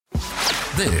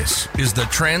This is the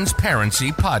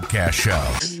Transparency Podcast Show.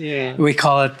 Yeah. We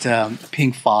call it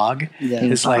pink fog. Yeah.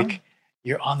 It's like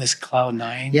you're on this cloud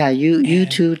nine. Yeah, you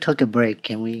two took a break.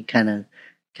 Can we kind of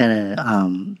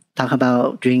talk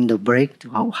about during the break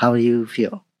how you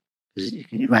feel?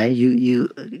 Right?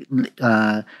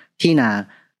 Tina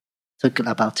took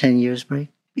about 10 years break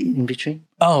in between.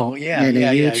 Oh yeah, And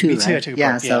then you too, Me too. I right? took a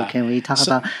Yeah. break. So can we talk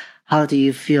about how do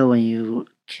you feel when you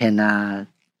cannot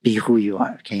be who you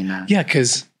are? Cannot. Yeah,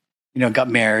 because got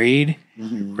married,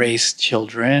 Mhm. raised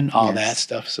children, all Yes. that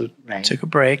stuff. So Right. took a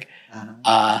break,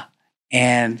 Uh-huh.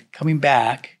 and coming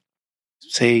back,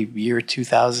 say year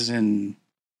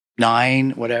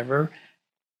 2009, whatever,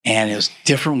 and it was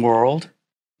different world,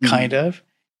 kind of,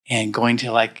 and going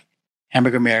to like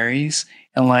Hamburger Mary's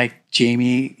and like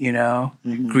Jamie,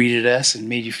 Mhm. greeted us and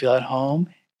made you feel at home,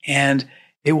 and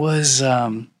it was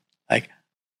like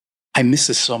I miss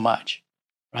this so much,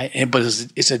 right? But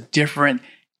it's a different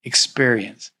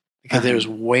experience because there's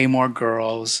way more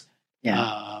girls.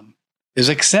 Yeah. There's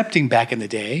accepting back in the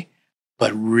day,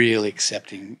 but really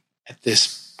accepting at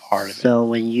this part of it. So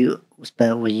when you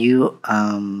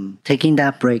taking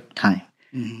that break time,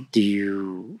 Mhm. do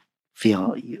you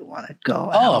feel you want to go?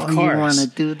 Oh, of You course. want to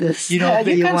do this. You know,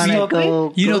 you want to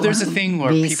go. there's a thing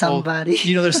where meet people,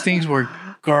 somebody. there's things where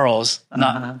girls,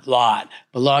 not Uh-huh. a lot,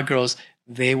 but a lot of girls,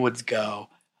 they would go,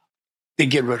 they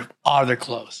get rid of all their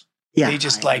clothes. Yeah, they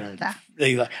just I know that.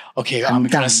 okay, I'm I'm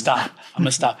done. gonna stop. I'm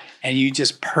gonna stop, and you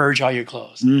just purge all your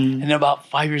clothes. Mm. And then about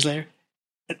 5 years later,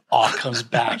 it all comes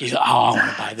back. You say, "Oh, I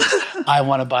want to buy this. I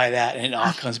want to buy that," and it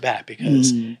all comes back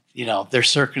because Mm. there's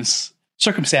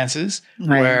circumstances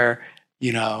Right. where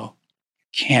you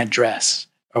can't dress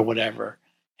or whatever,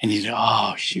 and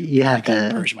oh shoot, You have I gotta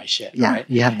the- purge my shit. Yeah, Right?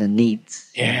 you have the needs.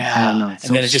 Yeah, I don't know. and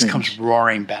then it just strange. comes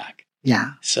roaring back.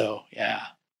 Yeah. So yeah,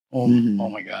 oh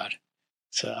my god.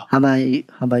 So How about you?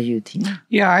 How about you, Tina?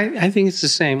 Yeah, I think it's the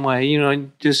same way.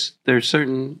 Just there's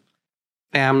certain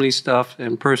family stuff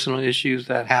and personal issues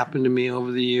that happened to me over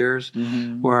the years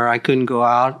where I couldn't go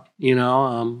out,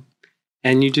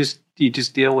 and you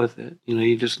just deal with it.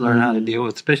 You just learn how to deal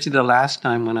with it. Especially the last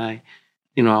time when I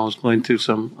was going through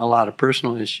a lot of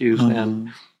personal issues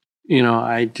and,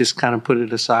 I just kind of put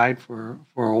it aside for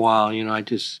a while. I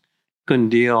just couldn't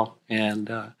deal. And,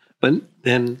 but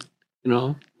then,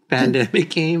 pandemic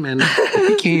came and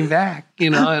it came back,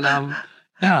 and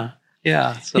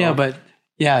So.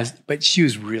 but she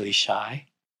was really shy.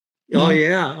 Oh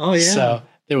yeah. So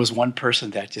there was one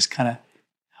person that just kind of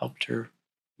helped her.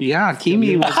 Yeah,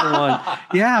 Kimi was the one.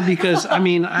 Yeah, because I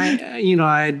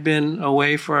had been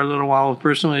away for a little while with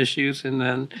personal issues, and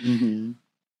then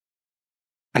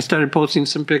I started posting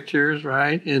some pictures,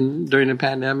 right? And during the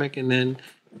pandemic, and then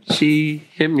she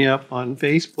hit me up on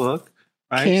Facebook,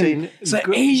 right? Saying, It's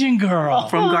an Asian girl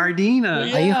from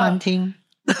Gardena. Are you hunting?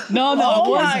 No, I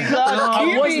wasn't.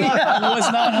 God, I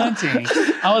was not hunting.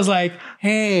 I was like,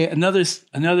 hey,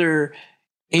 another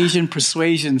Asian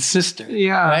persuasion sister.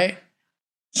 Yeah. Right?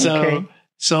 So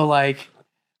like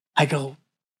I go,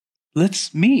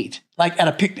 let's meet. Like at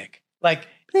a picnic. Like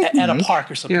at a park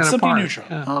or something. Yeah, at a something park. neutral.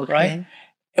 Yeah. Okay. Right?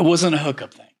 It wasn't a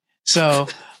hookup thing. So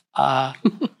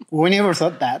We never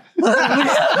thought that.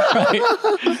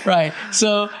 right.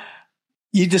 So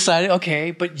you decided,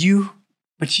 okay, but you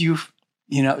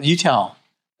tell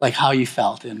like how you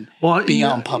felt and being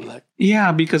out in public.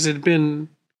 Yeah, because it had been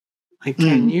like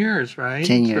 10 years, right?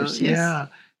 10 years, yes. Yeah.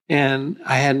 And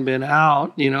I hadn't been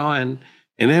out, and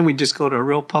then we just go to a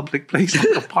real public place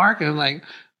like a park, and I'm like,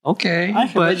 okay. I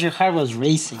heard your heart was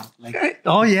racing. Like,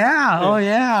 Oh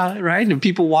yeah, right? And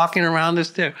people walking around us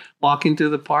there, walking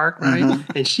through the park, right?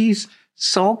 And she's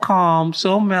so calm,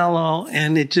 so mellow,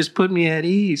 and it just put me at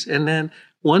ease. And then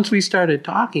once we started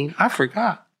talking, I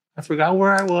forgot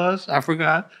where I was. I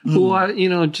forgot who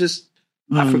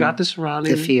I forgot the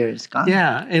surroundings. The fear is gone.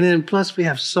 Yeah, and then plus we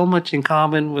have so much in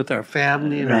common with our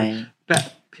family and Right. our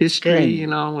history,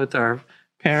 Good. with our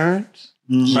parents,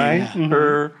 Mhm. right?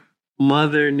 Her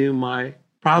mother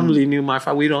probably knew my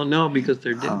father. We don't know because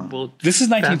they're both. This is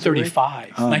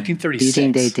 1935, Oh. 1936. Do you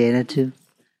think they dated too?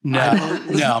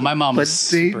 No, my mom But was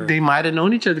super. they might have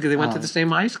known each other because they went to the same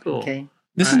high school. Okay.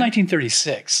 This is Right.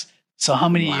 1936. So how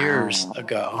many Wow. years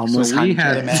ago? Almost So we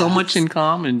 100. had so much in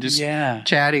common, just Yeah.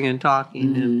 chatting and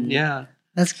talking, and yeah.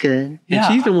 That's good. And Yeah.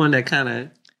 she's the one that kind of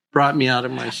brought me out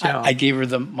of my shell. I gave her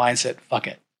the mindset, fuck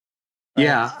it.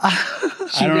 yeah.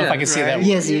 I don't know if I can say that word.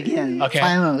 Yes, you can. Okay.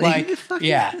 Finally.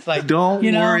 Like Don't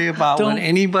worry about don't- what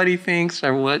anybody thinks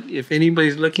or if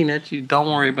anybody's looking at you. Don't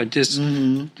worry about just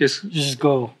just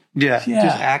go. just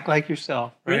Yeah. act like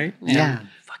yourself, right? Yeah.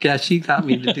 Yeah, she got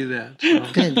me to do that. So.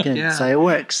 Good. Yeah. So it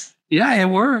works. Yeah, it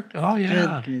worked. Oh,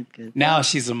 yeah. Good. Now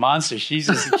she's a monster. She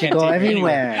just can't Go take me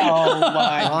everywhere. anywhere. Oh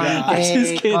my Go on god!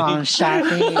 dates, go on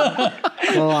shopping,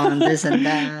 go on this and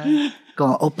that, go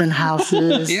on open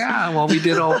houses. Yeah, well, we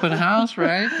did open house,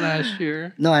 right, last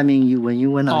year. No, I mean when you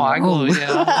went on Oh, your I go, own.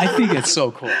 yeah. I think it's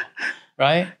so cool,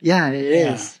 right? Yeah, it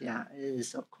Yeah. is. Yeah, it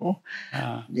is so cool.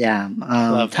 Uh, Yeah.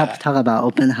 Love that. Talk about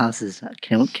open houses.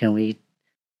 Can we?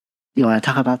 You want to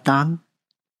talk about Don?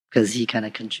 Because he kind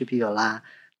of contribute a lot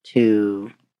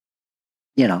to,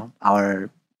 our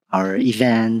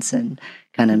events and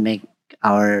kind of make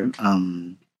our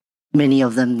many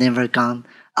of them never gone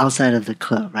outside of the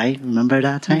club, right? Remember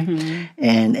that time? Mhm.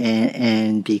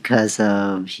 And because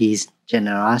of his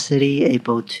generosity,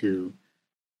 able to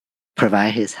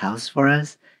provide his house for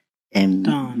us, and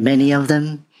Don. many of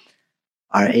them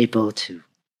are able to.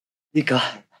 You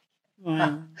got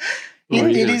Well, What were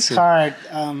you it gonna is say? hard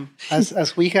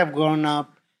as we have grown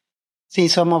up, see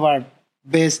some of our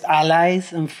best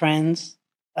allies and friends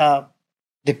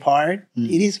depart. Mm.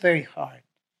 It is very hard.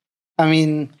 I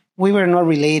mean, we were not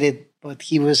related, but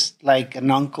he was like an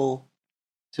uncle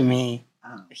to me.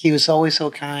 Oh. He was always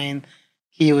so kind.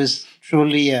 He was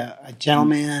truly a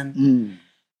gentleman. Mm.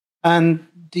 And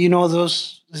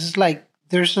this is like,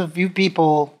 there's a few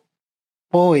people,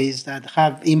 boys, that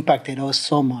have impacted us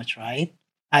so much, right?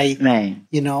 Right.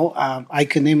 I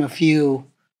could name a few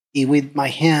with my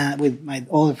hand, with my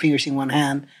all the fingers in one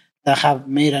hand, that have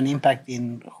made an impact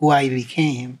in who I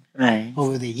became Right.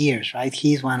 over the years, right?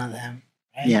 He's one of them,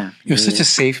 right? Yeah. it was such a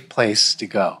safe place to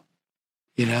go.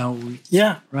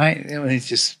 Yeah. Right? It's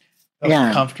just felt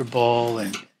Yeah. comfortable,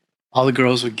 and all the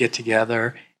girls would get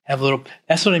together, have a little.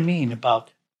 That's what I mean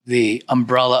about the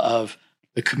umbrella of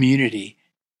the community,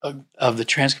 of the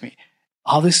trans community.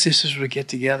 All the sisters would get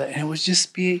together, and it would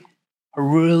just be a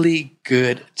really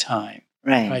good time.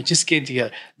 Right. Right? Just getting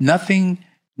together. Nothing,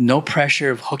 no pressure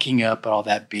of hooking up and all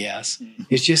that BS.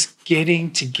 It's just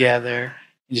getting together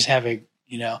and just having,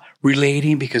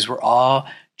 relating, because we're all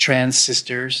trans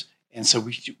sisters. And so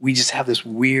we just have this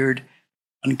weird,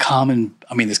 this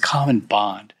common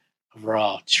bond of we're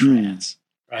all trans,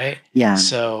 right? Yeah.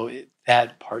 So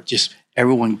that part, just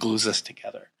everyone glues us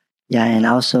together. Yeah, and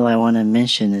also I want to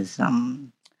mention is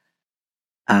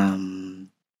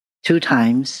 2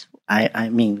 times.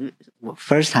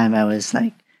 First time I was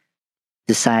like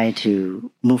decide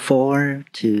to move forward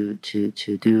to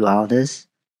do all this,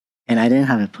 and I didn't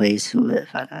have a place to live.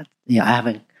 I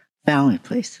haven't found a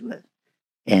place to live,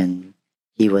 and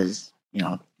he was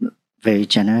very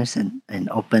generous and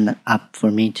opened up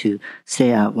for me to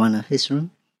stay at one of his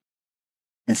rooms.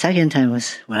 And second time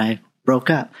was when I broke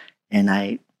up,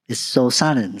 and it's so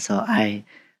sudden. So I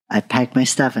pack my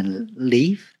stuff and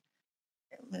leave.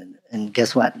 And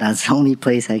guess what? That's the only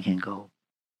place I can go.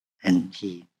 And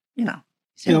he said,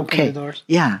 He opened okay. the doors.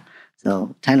 Yeah.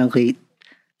 So technically,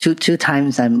 two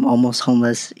times I'm almost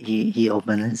homeless. He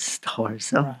opened his door.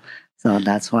 So Right. so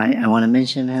that's why I want to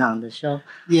mention it on the show.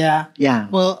 Yeah. Yeah.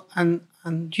 Well, and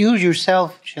you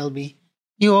yourself, Shelby,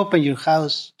 you opened your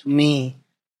house to me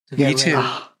to get Me too. ready.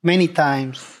 Many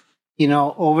times.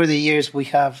 Over the years, we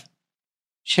have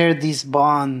shared this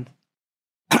bond,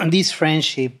 this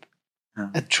friendship,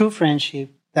 a true friendship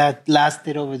that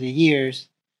lasted over the years.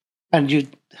 And you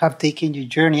have taken your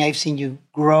journey. I've seen you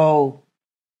grow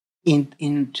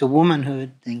into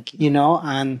womanhood, Thank you.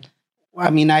 and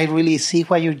I really see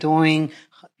what you're doing.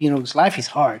 'Cause life is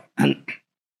hard.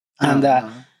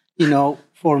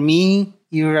 For me,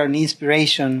 you're an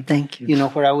inspiration, Thank you.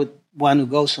 where I would want to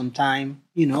go sometime.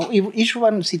 Each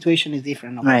one situation is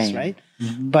different, of course, right?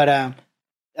 Mhm. But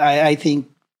I think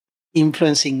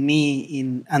influencing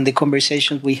me and the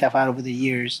conversations we have had over the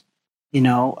years,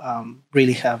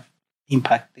 really have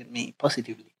impacted me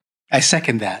positively, I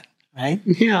second that. right?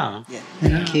 Yeah. Yeah.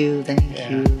 Thank you. Thank Yeah.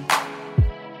 you.